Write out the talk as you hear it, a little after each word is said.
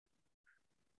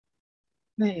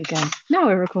There you go. Now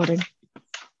we're recording.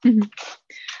 Mhm.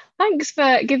 Thanks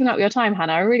for giving up your time,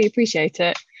 Hannah. I really appreciate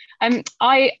it.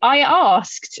 I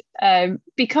asked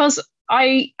because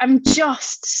I am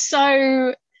just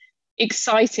so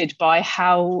excited by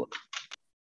how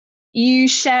you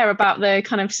share about the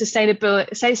kind of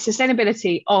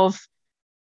sustainability of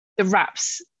the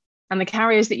wraps and the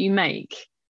carriers that you make.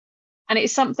 And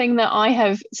it's something that I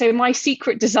have, so my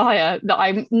secret desire that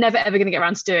I'm never ever going to get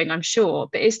around to doing, I'm sure,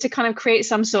 but is to kind of create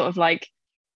some sort of like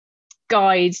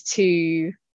guide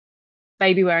to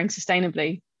baby wearing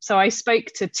sustainably. So I spoke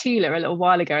to Tula a little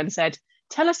while ago and said,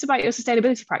 tell us about your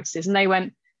sustainability practices. And they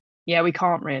went, yeah, we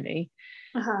can't really.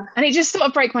 Uh-huh. And it just sort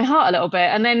of broke my heart a little bit.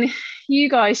 And then you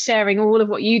guys sharing all of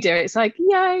what you do, it's like,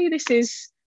 yay, this is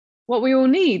what we all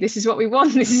need. This is what we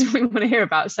want. This is what we want to hear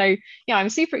about. So yeah, I'm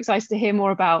super excited to hear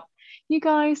more about you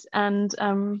guys and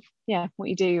yeah, what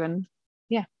you do. And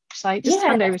yeah, so I just Yeah,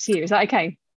 hand over to you. Is that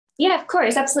okay? yeah, of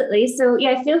course, absolutely. So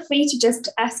yeah, feel free to just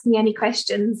ask me any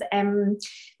questions.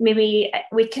 Maybe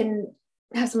we can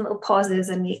have some little pauses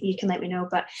and you can let me know.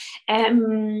 But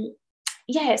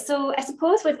yeah, so I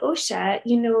suppose with OSHA,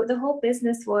 the whole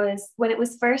business was when it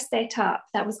was first set up,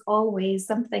 that was always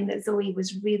something that Zoe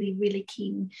was really, really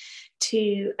keen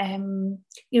to,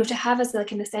 to have as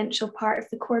like an essential part of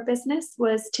the core business,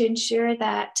 was to ensure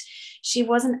that she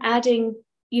wasn't adding,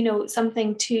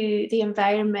 something to the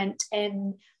environment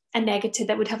in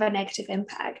that would have a negative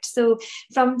impact. So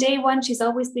from day one, she's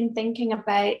always been thinking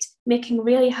about making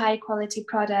really high quality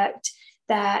product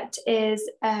that is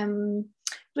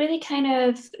really kind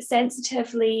of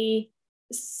sensitively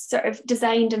sort of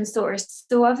designed and sourced.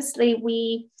 So obviously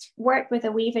we work with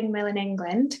a weaving mill in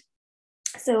England.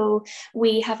 So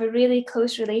we have a really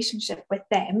close relationship with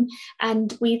them,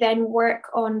 and we then work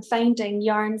on finding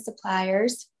yarn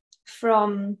suppliers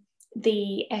from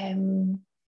the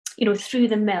through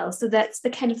the mill. So that's the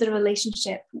kind of the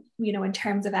relationship, in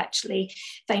terms of actually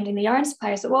finding the yarn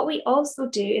suppliers. But what we also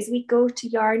do is we go to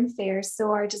yarn fairs.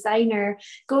 So our designer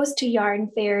goes to yarn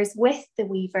fairs with the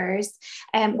weavers,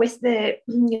 with the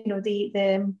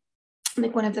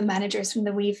like one of the managers from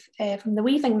the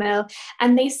weaving mill,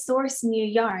 and they source new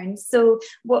yarns. So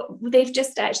what they've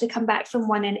just actually come back from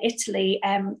one in Italy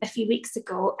a few weeks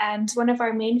ago, and one of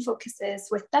our main focuses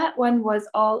with that one was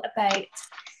all about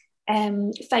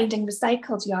finding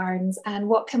recycled yarns and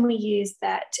what can we use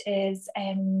that is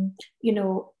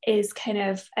is kind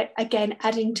of again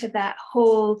adding to that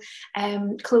whole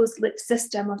closed loop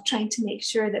system of trying to make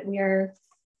sure that we are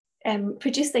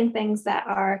producing things that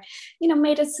are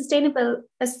made as sustainable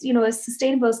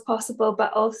as possible,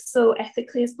 but also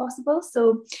ethically as possible.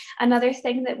 So another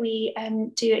thing that we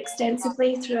do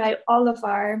extensively throughout all of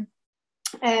our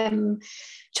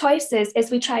choices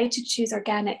is we try to choose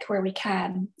organic where we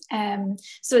can.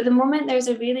 So at the moment there's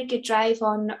a really good drive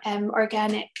on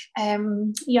organic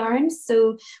yarns.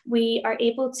 So we are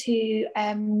able to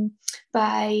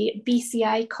buy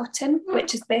BCI cotton,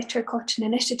 which is Better Cotton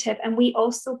Initiative, and we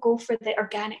also go for the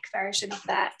organic version of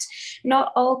that.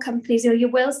 Not all companies, you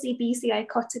will see BCI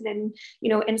cotton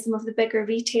in some of the bigger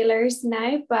retailers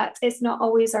now, but it's not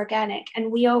always organic.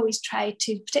 And we always try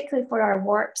to, particularly for our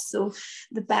warps, so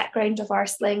the background of our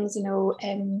slings,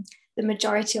 the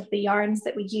majority of the yarns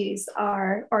that we use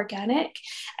are organic.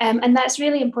 And that's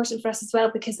really important for us as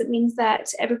well, because it means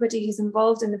that everybody who's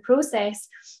involved in the process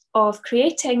of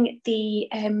creating the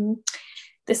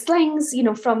slings,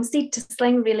 from seed to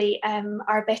sling really,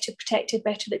 are better protected,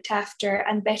 better looked after,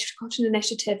 and Better Cotton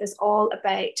Initiative is all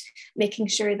about making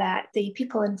sure that the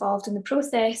people involved in the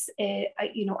process,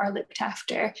 are looked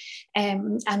after,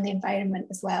 and the environment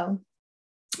as well.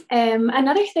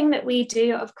 Another thing that we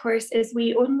do, of course, is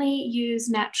we only use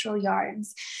natural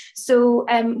yarns. So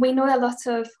we know a lot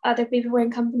of other baby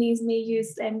wearing companies may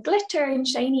use glitter and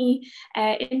shiny,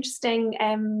 interesting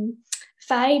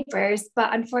fibers,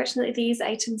 but unfortunately these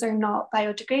items are not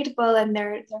biodegradable, and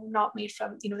they're not made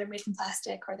from, they're made from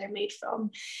plastic, or they're made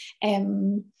from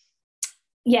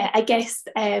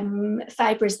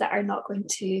fibers that are not going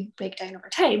to break down over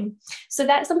time. So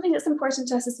that's something that's important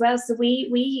to us as well. So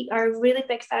we are really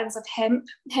big fans of hemp.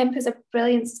 Hemp is a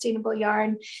brilliant sustainable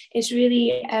yarn. It's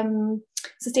really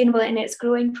sustainable in its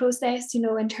growing process,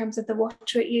 in terms of the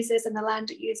water it uses and the land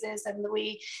it uses, and the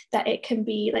way that it can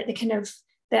be like the kind of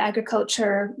the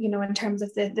agriculture, in terms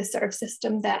of the sort of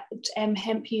system that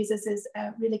hemp uses, is a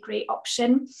really great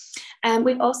option.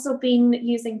 We've also been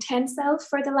using Tencel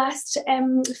for the last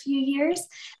few years,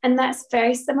 and that's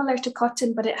very similar to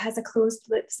cotton, but it has a closed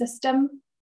loop system,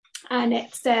 and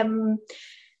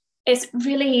it's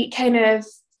really kind of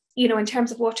in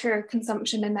terms of water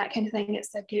consumption and that kind of thing,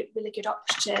 it's a really good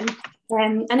option.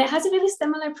 And it has a really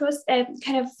similar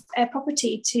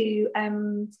property to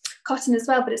cotton as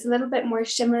well, but it's a little bit more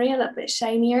shimmery, a little bit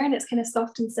shinier, and it's kind of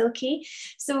soft and silky.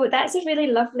 So that's a really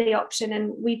lovely option,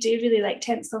 and we do really like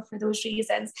Tencel for those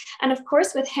reasons. And of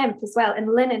course with hemp as well,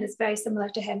 and linen is very similar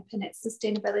to hemp in its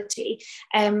sustainability.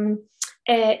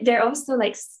 They're also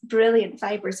like brilliant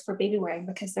fibers for baby wearing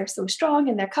because they're so strong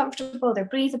and they're comfortable, they're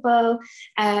breathable,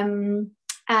 and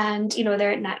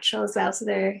they're natural as well. So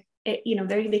they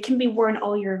can be worn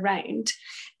all year round.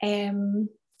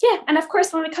 And of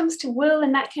course, when it comes to wool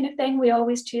and that kind of thing, we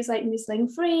always choose like muslin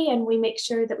free, and we make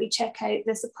sure that we check out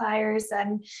the suppliers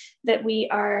and that we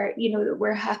are, that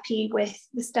we're happy with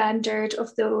the standard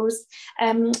of those.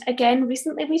 Again,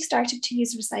 recently we've started to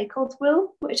use recycled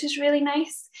wool, which is really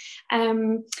nice.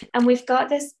 And we've got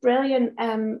this brilliant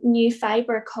new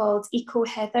fiber called Eco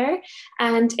Heather,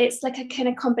 and it's like a kind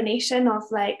of combination of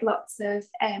like lots of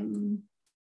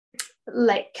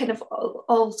like kind of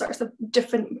all sorts of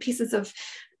different pieces of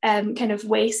kind of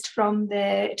waste from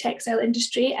the textile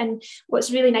industry. And what's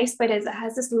really nice about it is it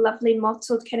has this lovely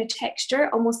mottled kind of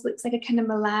texture, almost looks like a kind of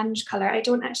melange color. I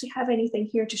don't actually have anything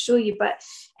here to show you, but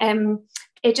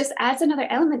it just adds another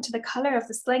element to the color of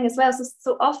the sling as well.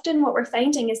 So often what we're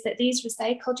finding is that these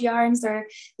recycled yarns or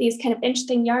these kind of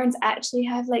interesting yarns actually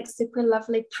have like super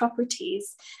lovely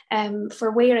properties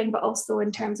for wearing, but also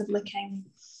in terms of looking,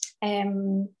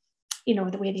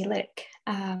 the way they look.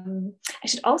 I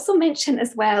should also mention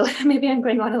as well, maybe I'm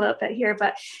going on a little bit here,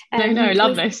 but no,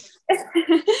 love this.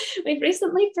 We've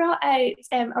recently brought out,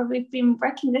 or we've been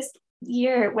working this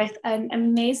year with an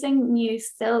amazing new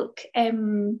silk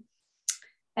yarn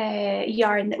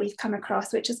that we've come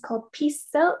across, which is called Peace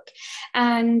Silk,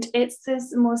 and it's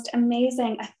this most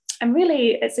amazing.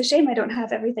 It's a shame I don't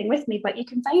have everything with me, but you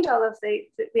can find all of the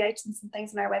items and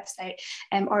things on our website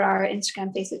or our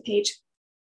Instagram, Facebook page.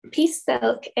 Peace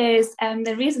Silk is,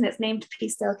 the reason it's named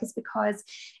Peace Silk is because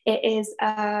it is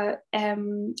an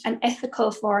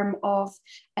ethical form of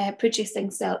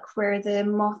producing silk, where the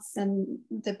moths and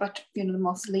the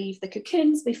moths leave the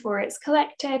cocoons before it's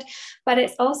collected, but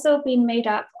it's also been made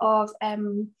up of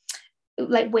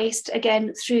like waste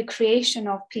again through creation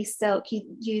of Peace Silk.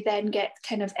 You then get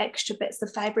kind of extra bits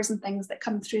of fibers and things that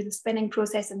come through the spinning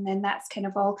process, and then that's kind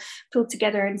of all pulled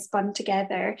together and spun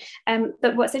together.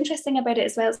 But what's interesting about it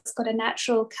as well, it's got a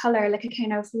natural color, like a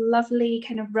kind of lovely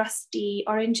kind of rusty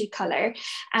orangey color,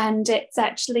 and it's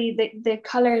actually the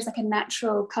color is like a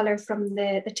natural color from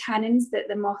the tannins that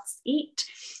the moths eat.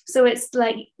 So it's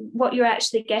like what you're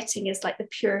actually getting is like the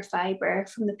pure fiber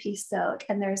from the Peace Silk,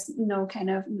 and there's no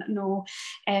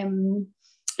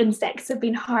insects have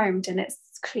been harmed in its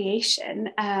creation,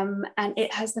 and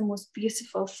it has the most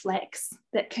beautiful flecks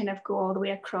that kind of go all the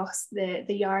way across the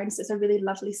yarn. So it's a really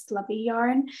lovely slubby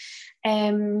yarn,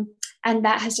 and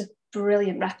that has just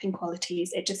brilliant wrapping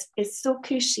qualities. It just is so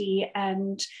cushy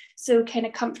and so kind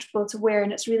of comfortable to wear,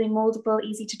 and it's really moldable,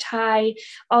 easy to tie,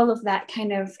 all of that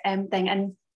kind of thing.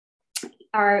 And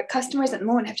our customers at the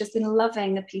moment have just been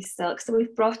loving the Peace Silk. So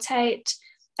we've brought out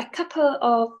a couple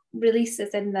of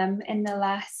releases in them in the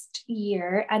last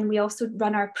year, and we also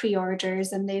run our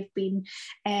pre-orders, and they've been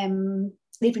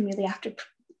really after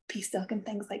Peace Silk and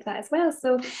things like that as well.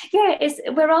 So yeah,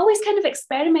 we're always kind of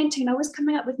experimenting, always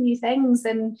coming up with new things,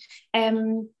 and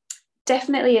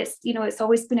definitely it's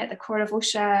always been at the core of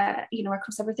OSHA,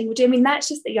 across everything we do. I mean, that's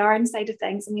just the yarn side of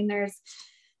things. I mean, there's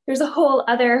a whole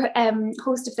other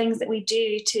host of things that we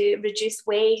do to reduce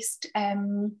waste.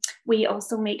 We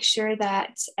also make sure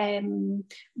that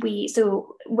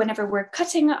so whenever we're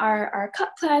cutting our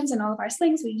cut plans and all of our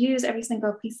slings, we use every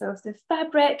single piece of the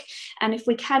fabric. And if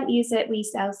we can't use it, we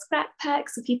sell scrap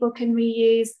packs so people can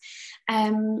reuse,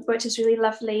 which is really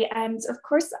lovely. And of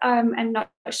course, I'm not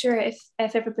sure if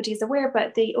everybody's aware,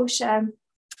 but the OSHA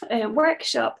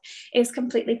workshop is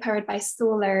completely powered by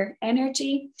solar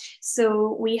energy.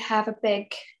 So we have a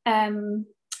big kind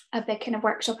of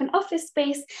workshop and office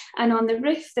space, and on the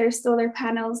roof there's solar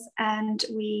panels, and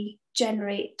we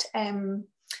generate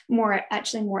more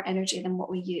energy than what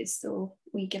we use, so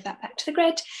we give that back to the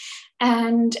grid.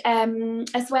 And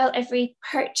as well, every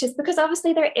purchase, because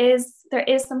obviously there is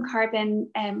some carbon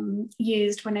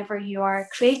used whenever you are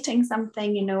creating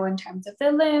something, in terms of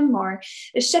the loom or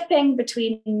the shipping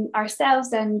between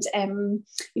ourselves and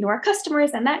our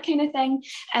customers and that kind of thing.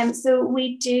 So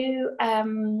we do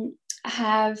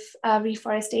have a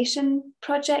reforestation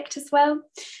project as well.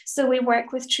 So we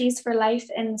work with Trees for Life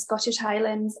in the Scottish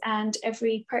Highlands, and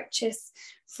every purchase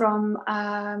from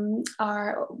one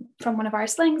of our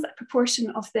slings, a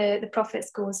proportion of the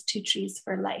profits goes to Trees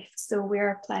for Life. So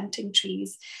we're planting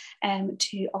trees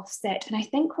to offset, and I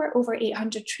think we're over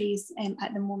 800 trees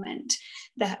at the moment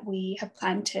that we have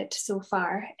planted so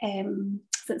far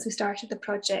since we started the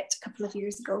project a couple of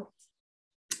years ago.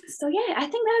 So yeah, I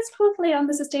think that's probably on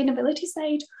the sustainability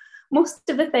side most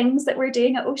of the things that we're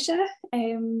doing at OSHA,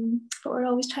 but we're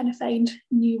always trying to find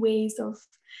new ways of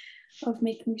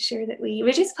making sure that we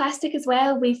reduce plastic as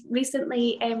well. We've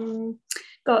recently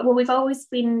we've always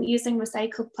been using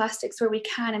recycled plastics where we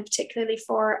can, and particularly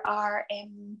for our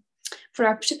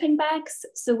shipping bags.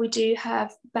 So we do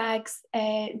have bags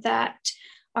that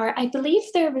are, I believe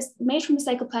they're made from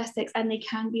recycled plastics, and they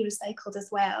can be recycled as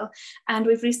well. And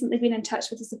we've recently been in touch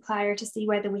with a supplier to see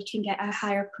whether we can get a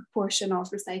higher proportion of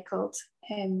recycled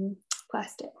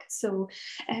plastic. So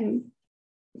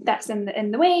that's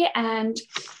in the way, and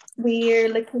we're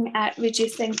looking at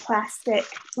reducing plastic.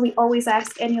 We always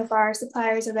ask any of our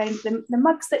suppliers around the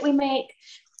mugs that we make,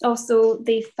 also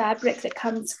the fabric that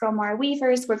comes from our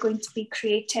weavers. We're going to be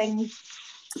creating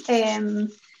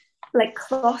like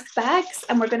cloth bags,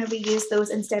 and we're going to reuse those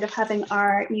instead of having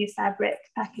our new fabric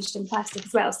packaged in plastic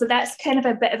as well. So that's kind of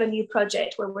a bit of a new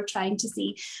project where we're trying to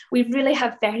see, we really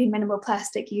have very minimal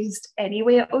plastic used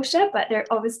anyway at OSHA, but there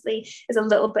obviously is a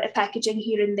little bit of packaging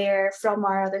here and there from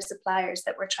our other suppliers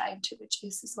that we're trying to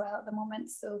reduce as well at the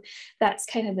moment. So that's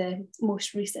kind of the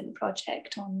most recent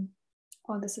project on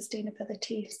the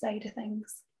sustainability side of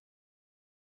things.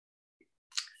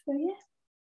 So yeah.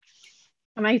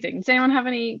 Amazing. Does anyone have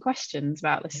any questions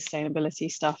about the sustainability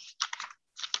stuff?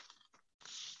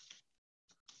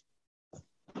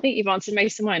 I think you've answered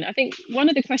most of mine. I think one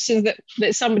of the questions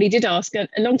that somebody did ask a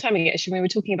long time ago, actually, when we were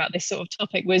talking about this sort of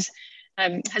topic, was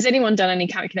has anyone done any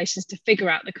calculations to figure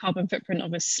out the carbon footprint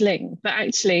of a sling? But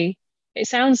actually, it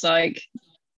sounds like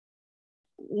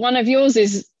one of yours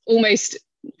is almost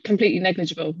completely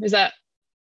negligible. Is that?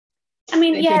 I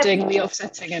mean, if yeah, you're doing the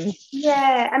offsetting and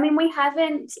yeah, I mean, we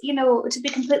haven't, to be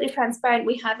completely transparent,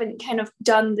 we haven't kind of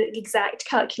done the exact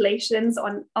calculations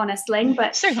on a sling,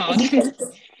 but so hard.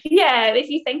 If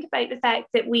you think about the fact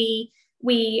that we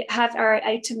have our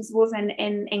items woven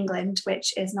in England,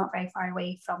 which is not very far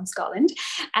away from Scotland,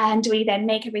 and we then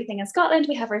make everything in Scotland.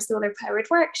 We have our solar powered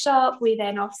workshop. We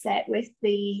then offset with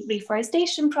the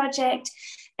reforestation project.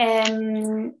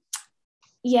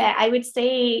 Yeah, I would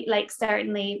say, like,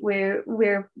 certainly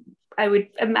I would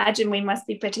imagine we must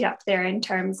be pretty up there in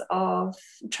terms of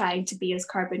trying to be as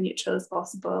carbon neutral as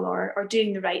possible, or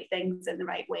doing the right things in the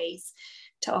right ways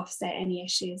to offset any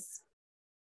issues.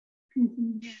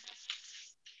 Mm-hmm. Yeah.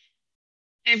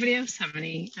 Anybody else have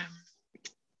any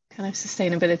kind of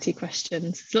sustainability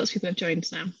questions? Lots of people have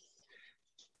joined now.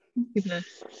 People are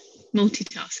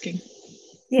multitasking.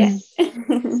 Yeah.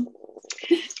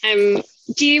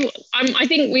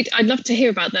 I'd love to hear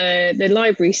about the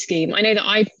library scheme. I know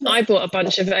that I bought a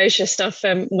bunch of OSHA stuff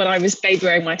when I was baby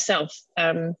wearing myself.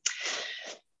 Do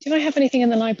I have anything in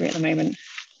the library at the moment?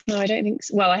 No, I don't think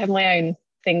so. Well, I have my own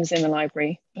things in the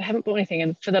library, but I haven't bought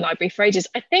anything for the library for ages.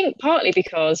 I think partly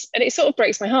because, and it sort of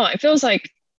breaks my heart, it feels like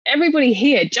everybody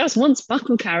here just wants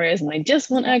buckle carriers and they just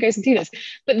want ergos and tuners.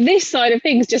 But this side of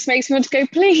things just makes me want to go,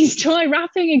 please try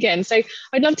wrapping again. So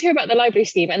I'd love to hear about the library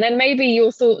scheme, and then maybe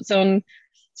your thoughts on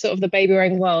sort of the baby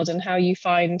wearing world and how you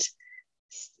find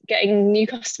getting new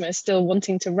customers still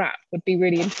wanting to wrap would be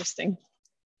really interesting.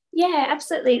 Yeah,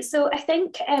 absolutely. So I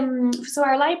think, so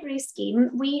our library scheme,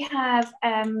 we have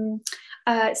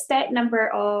a set number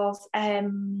of,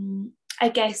 I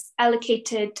guess,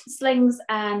 allocated slings,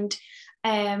 and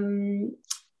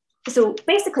so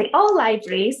basically all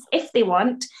libraries, if they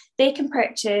want, they can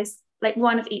purchase like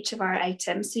one of each of our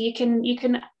items. So you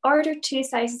can order 2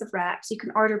 sizes of wraps. You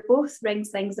can order both ring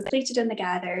slings, the pleated and the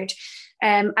gathered.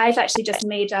 I've actually just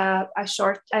made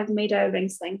I've made a ring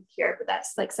sling here, but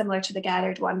that's like similar to the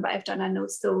gathered one, but I've done a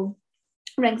no-sew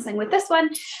ring sling with this one.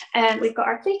 We've got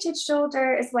our pleated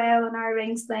shoulder as well on our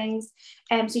ring slings.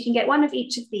 So you can get one of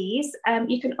each of these.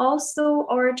 You can also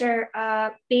order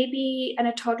a baby and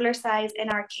a toddler size in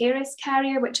our Keris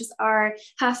carrier, which is our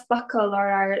half buckle or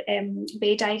our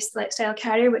Baydye style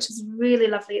carrier, which is really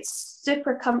lovely. It's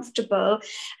super comfortable,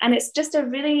 and it's just a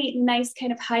really nice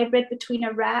kind of hybrid between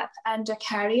a wrap and a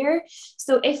carrier.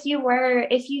 So if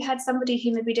you had somebody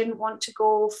who maybe didn't want to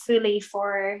go fully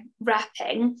for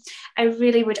wrapping, I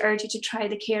really would urge you to try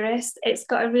the Keris. It's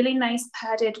got a really nice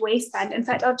padded waistband. In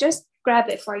fact, I'll just grab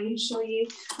it for you and show you.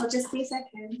 I'll just be a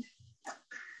second.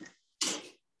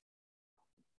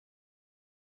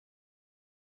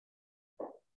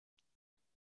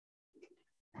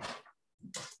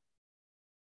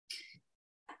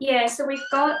 Yeah, so we've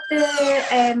got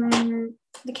the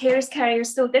carers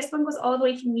carriers. So this one goes all the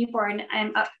way from newborn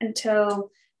up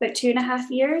until about 2.5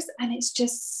 years, and it's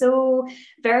just so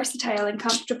versatile and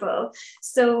comfortable.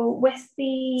 So with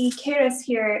the carers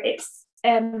here, it's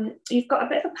you've got a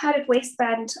bit of a padded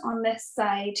waistband on this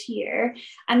side here,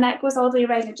 and that goes all the way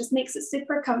around. It just makes it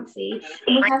super comfy.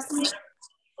 And we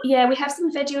have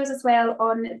some videos as well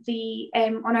on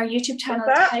our YouTube channel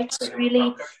of how to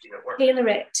really tailor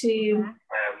it to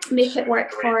make it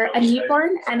work for a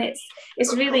newborn, and it's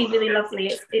really, really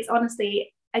lovely. It's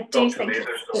honestly, I do think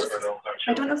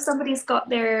I don't know if somebody's got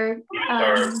their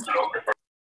has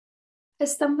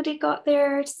somebody got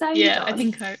their sound Yeah, on? I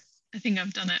think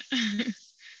I've done it. Is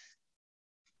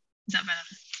that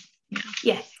better?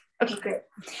 Yeah. Okay, great.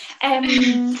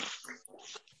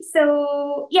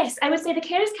 So yes, I would say the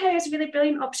carers carrier is a really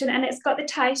brilliant option, and it's got the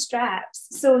tie straps,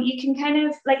 so you can kind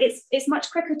of like it's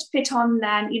much quicker to put on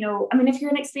than, you know, I mean, if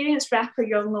you're an experienced wrapper,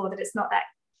 you'll know that it's not that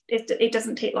it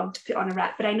doesn't take long to put on a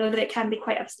wrap, but I know that it can be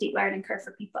quite a steep learning curve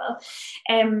for people.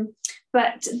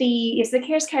 But the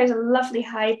carers carrier is a lovely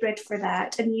hybrid for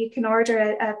that, and you can order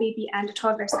a baby and a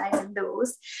toddler size in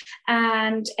those,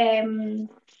 and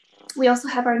we also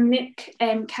have our Nook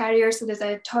carrier. So there's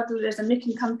a Nook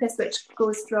and Compass, which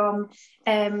goes from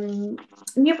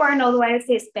newborn all the way. I would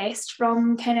say it's best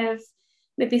from kind of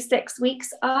maybe 6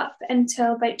 weeks up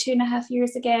until about 2.5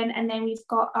 years again. And then we've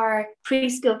got our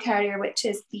preschool carrier, which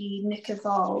is the Nook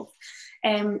Evolve.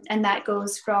 And that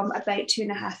goes from about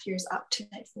 2.5 years up to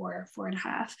like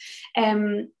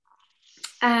 4.5.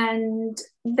 And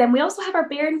then we also have our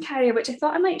Bairn carrier, which I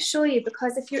thought I might show you,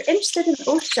 because if you're interested in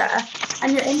OSHA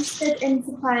and you're interested in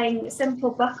supplying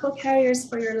simple buckle carriers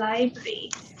for your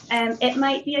library, it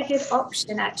might be a good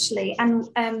option actually. And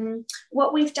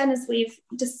what we've done is we've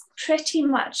just pretty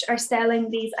much are selling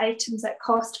these items at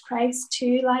cost price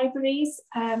to libraries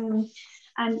and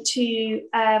to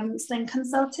sling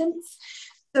consultants.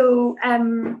 So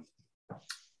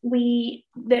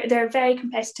they're very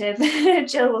competitive.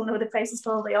 Jill will know the price is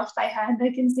probably off by hand.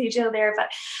 I can see Jill there, but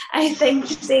I think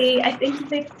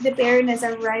the Bairn is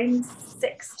around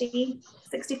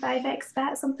 65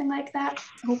 expat, something like that.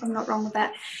 I hope I'm not wrong with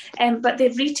that. But the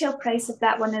retail price of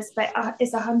that one is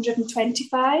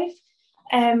 125.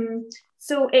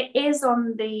 So it is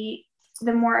on the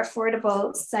more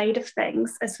affordable side of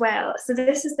things as well. So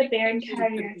this is the Bairn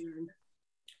carrier.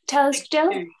 Tell us,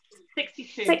 Jill.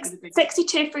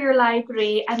 62 for your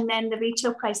library, and then the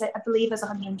retail price I believe is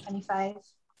 125.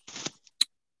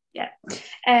 Yeah.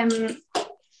 And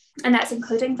that's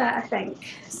including that, I think.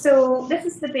 So this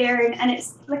is the Bairn, and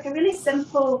it's like a really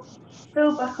simple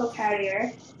full buckle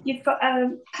carrier. You've got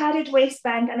a padded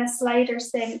waistband and a slider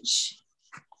cinch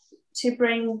to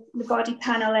bring the body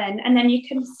panel in, and then you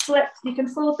can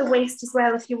fold the waist as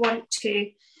well if you want to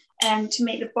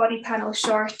make the body panel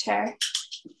shorter.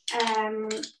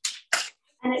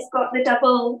 And it's got the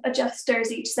double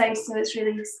adjusters each side, so it's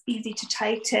really easy to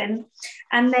tighten.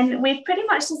 And then we've pretty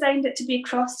much designed it to be a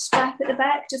cross strap at the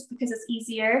back, just because it's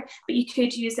easier, but you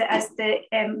could use it as the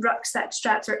rucksack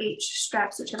straps or H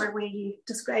straps, whichever way you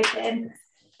describe it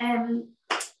in.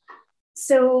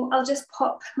 So I'll just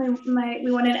pop my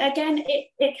one in. Again,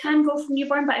 it can go from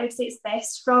newborn, but I would say it's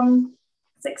best from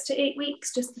 6 to 8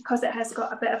 weeks, just because it has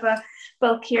got a bit of a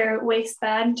bulkier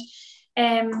waistband.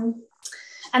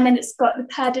 And then it's got the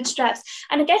padded straps.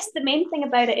 And I guess the main thing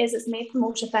about it is it's made from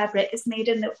OSHA fabric. It's made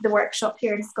in the workshop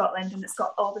here in Scotland, and it's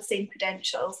got all the same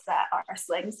credentials that our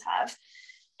slings have.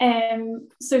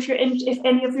 So if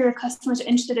any of your customers are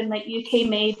interested in like UK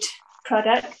made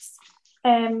products,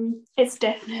 it's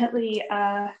definitely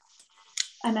an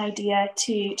idea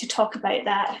to talk about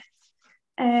that.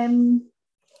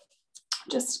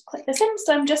 Just click this in.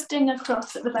 So I'm just doing a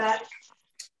cross at the back.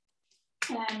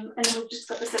 And then we've just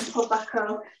got the simple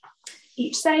buckle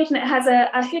each side, and it has a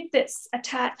hood that's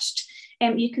attached.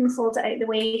 You can fold it out the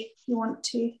way you want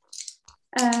to.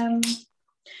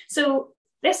 So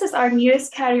this is our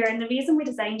newest carrier, and the reason we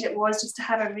designed it was just to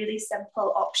have a really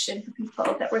simple option for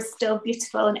people that were still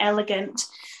beautiful and elegant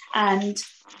and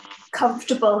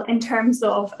comfortable in terms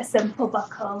of a simple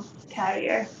buckle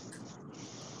carrier.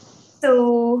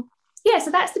 So yeah, so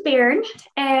that's the Bairn.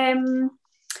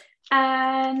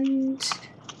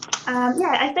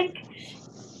 I think,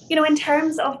 in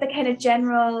terms of the kind of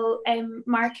general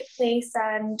marketplace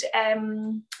and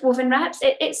woven wraps,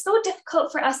 it's so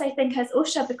difficult for us, I think, as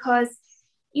OSHA, because,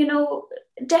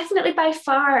 definitely by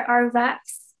far our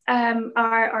wraps are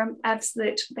our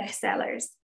absolute bestsellers.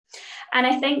 And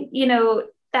I think,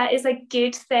 that is a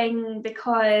good thing,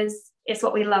 because it's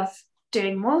what we love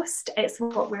doing most. It's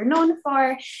what we're known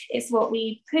for. It's what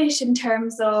we push in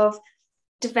terms of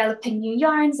developing new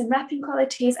yarns and wrapping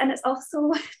qualities. And it's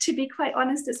also, to be quite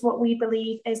honest, it's what we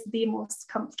believe is the most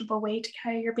comfortable way to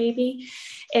carry your baby.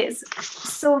 It's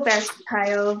so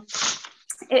versatile.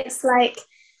 It's like,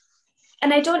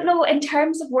 and I don't know, in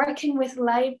terms of working with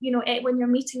live, when you're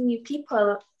meeting new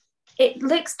people, it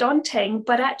looks daunting,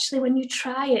 but actually when you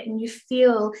try it and you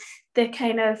feel the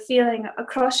kind of feeling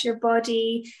across your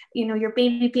body, your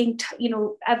baby being,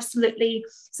 absolutely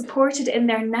supported in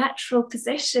their natural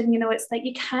position, it's like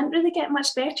you can't really get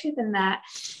much better than that.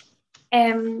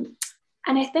 And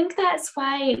I think that's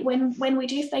why when we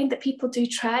do find that people do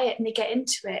try it and they get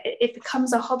into it, it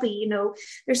becomes a hobby.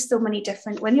 There's so many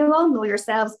different, when you all know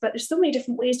yourselves, but there's so many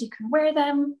different ways you can wear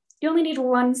them. You only need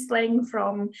one sling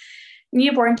from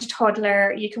newborn to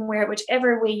toddler. You can wear it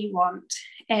whichever way you want.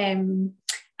 And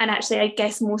actually, I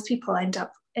guess most people end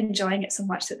up enjoying it so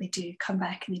much that they do come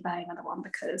back and they buy another one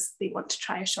because they want to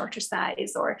try a shorter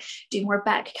size or do more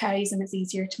back carries, and it's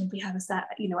easier to maybe have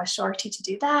a shorty to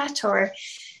do that, or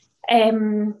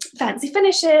fancy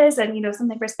finishes and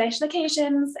something for special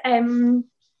occasions.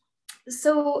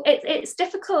 So it's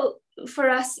difficult for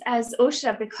us as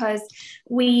OSHA because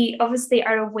we obviously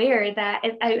are aware that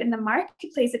out in the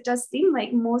marketplace, it does seem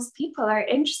like most people are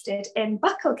interested in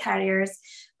buckle carriers.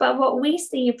 But what we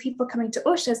see of people coming to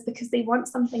OSHA is because they want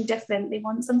something different, they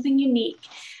want something unique,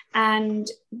 and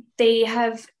they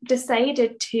have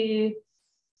decided to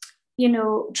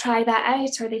try that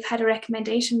out, or they've had a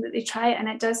recommendation that they try it. And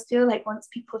it does feel like once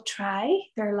people try,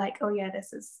 they're like, oh yeah,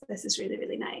 this is really,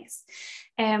 really nice.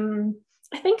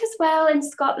 I think as well in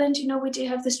Scotland, we do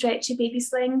have the stretchy baby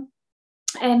sling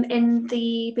in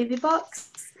the baby box.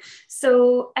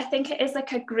 So I think it is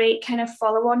like a great kind of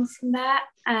follow on from that.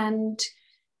 And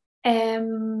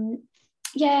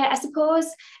I suppose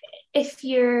if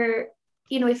you're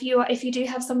if you do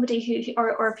have somebody who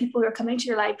or people who are coming to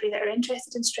your library that are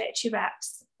interested in stretchy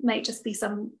wraps, might just be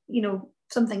something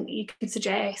that you could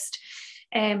suggest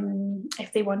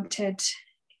if they wanted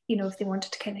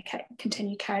to kind of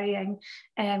continue carrying,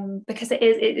 because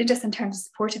it just in terms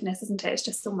of sportiveness, isn't it? It's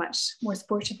just so much more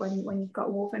sportive when you've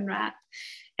got woven wrap.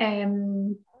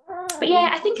 But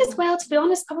yeah, I think as well, to be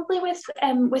honest, probably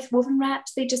with woven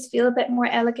wraps, they just feel a bit more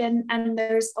elegant, and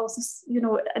there's also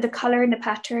the colour and the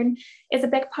pattern is a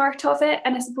big part of it.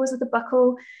 And I suppose with the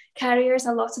buckle carriers,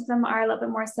 a lot of them are a little bit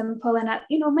more simple, and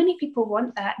many people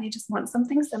want that, and they just want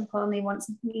something simple and they want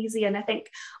something easy. And I think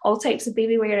all types of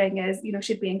baby wearing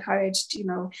should be encouraged.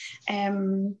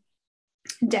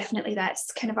 Definitely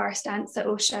that's kind of our stance at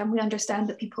OSHA, and we understand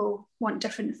that people want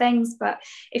different things, but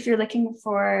if you're looking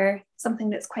for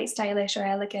something that's quite stylish or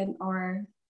elegant or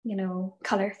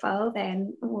colourful,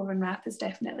 then woven wrap is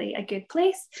definitely a good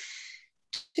place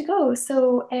to go.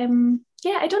 So I don't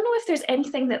know if there's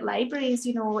anything that libraries,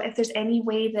 if there's any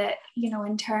way that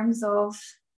in terms of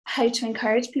how to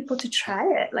encourage people to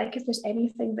try it, like if there's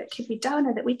anything that could be done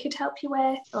or that we could help you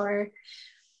with, or I'm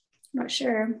not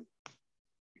sure.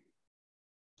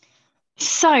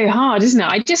 So hard, isn't it?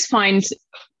 I just find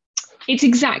it's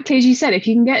exactly as you said. If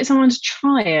you can get someone to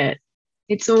try it,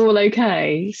 it's all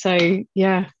okay. So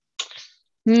yeah.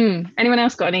 Anyone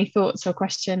else got any thoughts or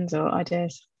questions or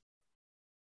ideas?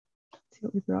 Let's see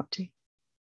what we were up to.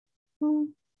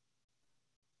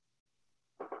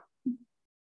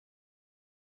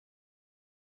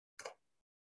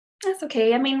 That's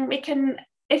okay. I mean, we can,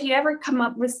 if you ever come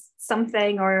up with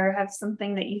something or have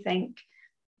something that you think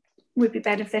would be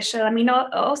beneficial. I mean,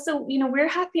 also, we're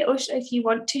happy at OSHA if you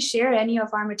want to share any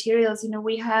of our materials.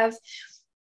 We have,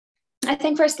 I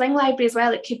think for a sling library as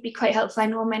well, it could be quite helpful. I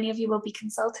know many of you will be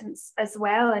consultants as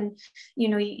well, and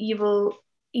you will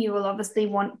obviously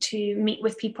want to meet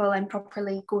with people and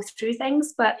properly go through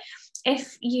things. But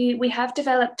we have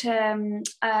developed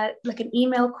like an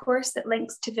email course that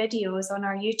links to videos on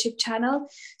our YouTube channel.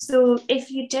 So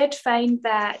if you did find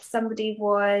that somebody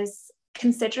was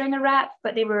considering a wrap,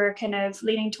 but they were kind of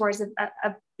leaning towards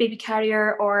a baby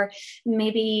carrier, or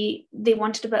maybe they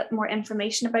wanted a bit more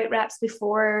information about wraps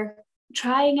before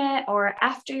trying it, or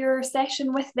after your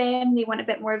session with them they want a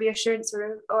bit more reassurance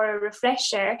or a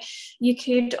refresher, you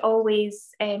could always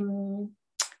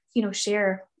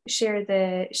share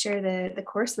the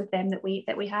course with them that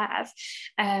we have,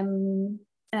 and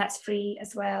that's free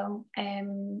as well,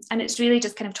 and it's really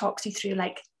just kind of talks you through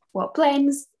like what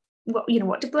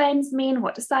do blends mean,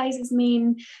 what do sizes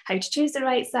mean, how to choose the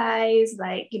right size,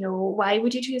 like why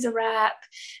would you choose a wrap,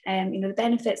 and the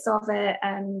benefits of it,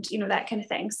 and that kind of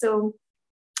thing. So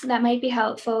that might be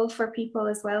helpful for people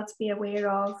as well to be aware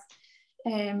of,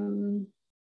 even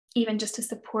just to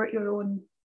support your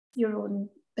own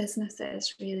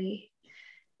businesses, really.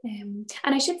 And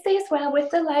I should say as well, with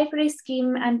the library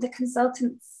scheme and the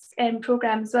consultants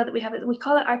program as well that we have, we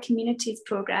call it our communities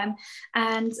program,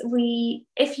 and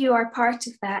if you are part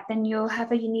of that, then you'll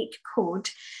have a unique code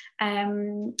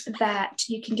that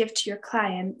you can give to your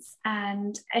clients,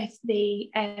 and if they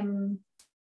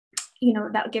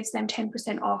that gives them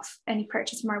 10% off any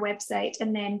purchase from our website.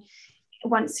 And then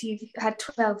once you've had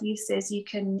 12 uses, you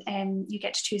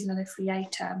get to choose another free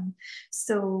item.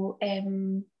 So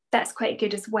that's quite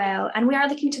good as well. And we are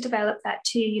looking to develop that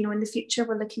too. In the future,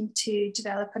 we're looking to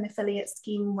develop an affiliate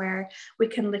scheme where we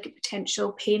can look at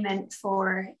potential payment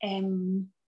for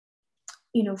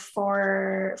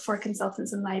for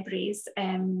consultants and libraries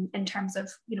in terms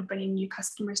of bringing new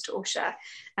customers to OSHA,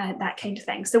 that kind of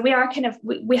thing. So we are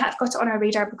we have got it on our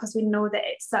radar because we know that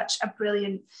it's such a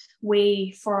brilliant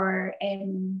way for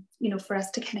for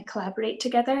us to kind of collaborate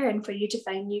together, and for you to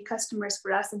find new customers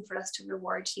for us, and for us to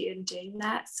reward you in doing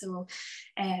that. So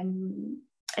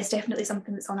it's definitely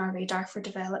something that's on our radar for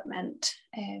development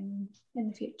in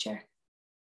the future.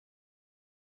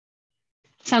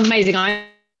 Sounds amazing. I'm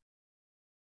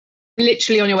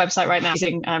literally on your website right now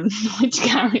using which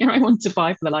carrier I want to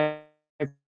buy for the library.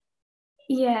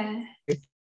 Yeah.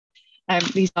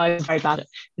 These guys are very bad.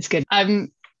 It's good. No,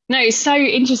 it's so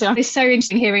interesting. It's so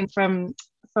interesting hearing from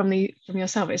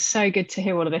yourself. It's so good to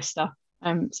hear all of this stuff.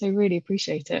 So really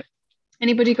appreciate it.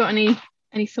 Anybody got any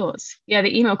thoughts? Yeah,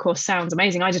 the email course sounds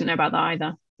amazing. I didn't know about that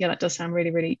either. Yeah, that does sound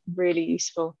really, really, really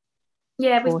useful.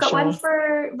 Yeah, we've got one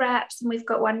for wraps and we've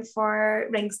got one for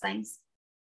ring slings.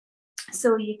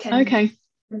 So you can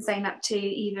sign up to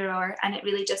either or, and it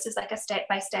really just is like a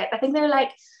step-by-step. I think they're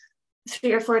like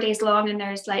 3 or 4 days long, and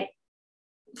there's like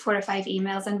 4 or 5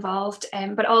 emails involved.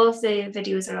 But all of the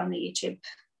videos are on the YouTube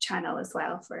channel as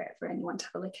well for anyone to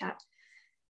have a look at.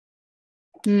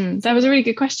 That was a really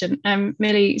good question.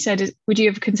 Millie said, would you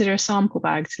ever consider a sample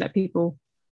bag to let people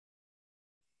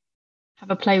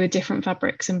have a play with different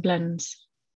fabrics and blends?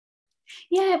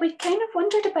 Yeah, we kind of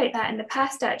wondered about that in the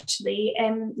past, actually.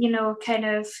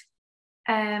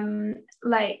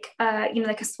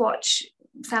 Like a swatch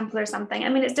sample or something. I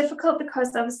mean, it's difficult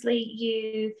because obviously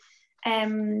you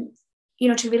to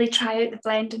really try out the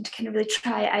blend and to kind of really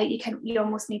try it out, you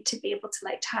almost need to be able to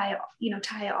like tie it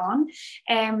on.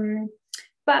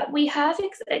 But we have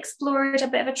explored a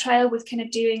bit of a trial with kind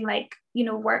of doing like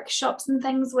workshops and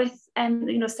things with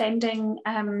sending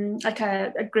like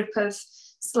a group of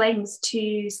slings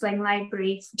to Sling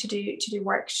Library to do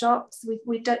workshops.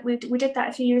 We did that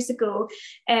a few years ago.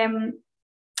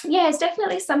 Yeah, it's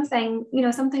definitely something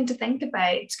to think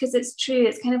about, because it's true.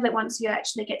 It's kind of like once you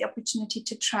actually get the opportunity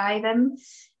to try them.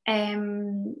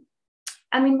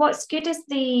 I mean, what's good is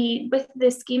with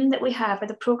the scheme that we have, or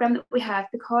the program that we have,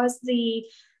 because the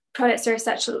products are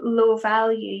such low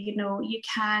value, you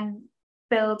can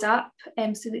build up.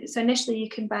 So initially you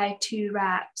can buy 2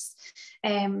 wraps,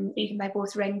 you can buy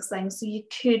both ring slings. So you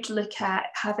could look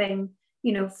at having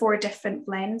 4 different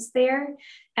blends there.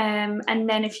 And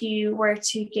then if you were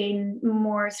to gain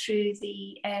more through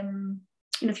the,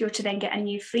 if you were to then get a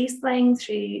new free sling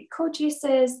through code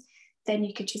uses, then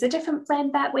you could choose a different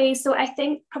blend that way. So I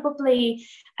think probably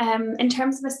in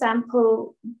terms of a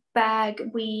sample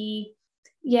bag, we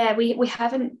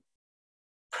haven't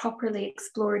properly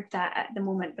explored that at the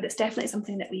moment, but it's definitely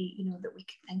something that we can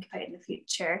think about in the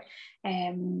future.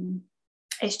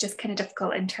 It's just kind of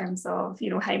difficult in terms of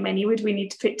how many would we need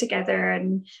to put together,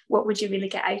 and what would you really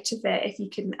get out of it if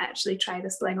you can actually try the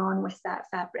sling on with that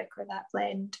fabric or that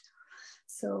blend.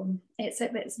 So it's a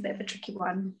bit of a tricky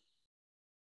one.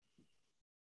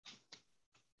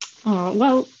 Oh,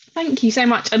 well, thank you so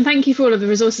much, and thank you for all of the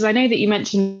resources. I know that you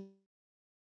mentioned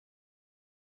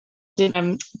in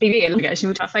BV a little ago, we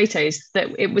talked about photos, that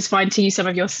it was fine to use some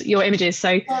of your images. So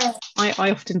yeah.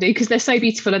 I often do, because they're so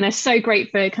beautiful and they're so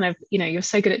great for kind of, you're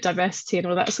so good at diversity and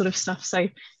all that sort of stuff. So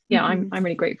yeah, I'm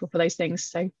really grateful for those things.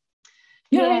 So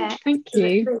yeah, thank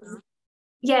you.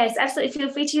 Yes, absolutely. Feel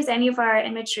free to use any of our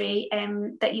imagery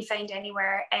that you find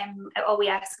anywhere. All we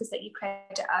ask is that you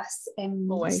credit us.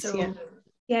 Always, so,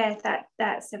 yeah,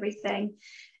 that's everything.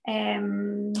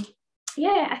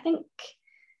 I think,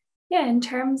 in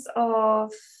terms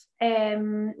of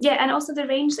and also the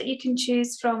range that you can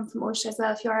choose from OSHA as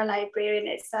well. If you are a librarian,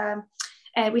 it's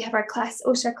we have our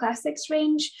OSHA Classics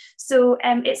range, so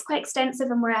it's quite extensive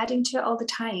and we're adding to it all the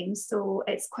time, so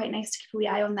it's quite nice to keep a wee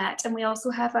eye on that. And we also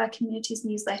have a communities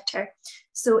newsletter,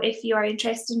 so if you are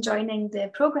interested in joining the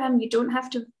program, you don't have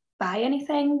to buy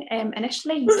anything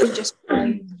initially. You can just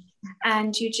join,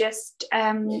 and you just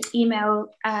email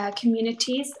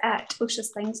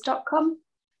communities@oshaslings.com.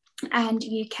 and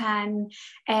you can,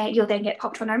 you'll then get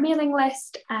popped on our mailing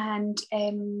list, and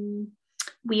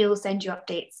we'll send you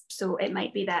updates. So it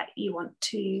might be that you want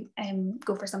to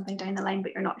go for something down the line,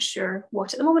 but you're not sure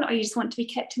what at the moment, or you just want to be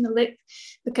kept in the loop.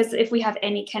 Because if we have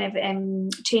any kind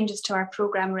of changes to our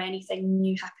program or anything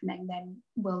new happening, then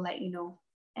we'll let you know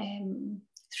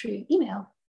through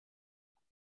email.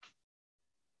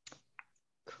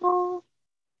 Cool.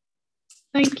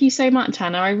 Thank you so much,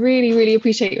 Hannah. I really, really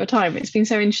appreciate your time. It's been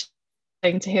so interesting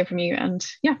to hear from you, and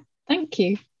yeah, thank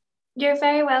you. You're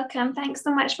very welcome. Thanks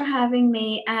so much for having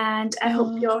me, and I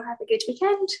hope you all have a good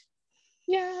weekend.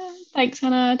 Yeah, thanks,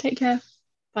 Hannah. Take care.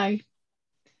 Bye.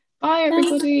 Bye,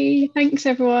 everybody. Thanks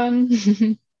everyone.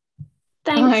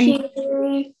 Thank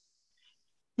you.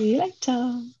 See you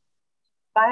later.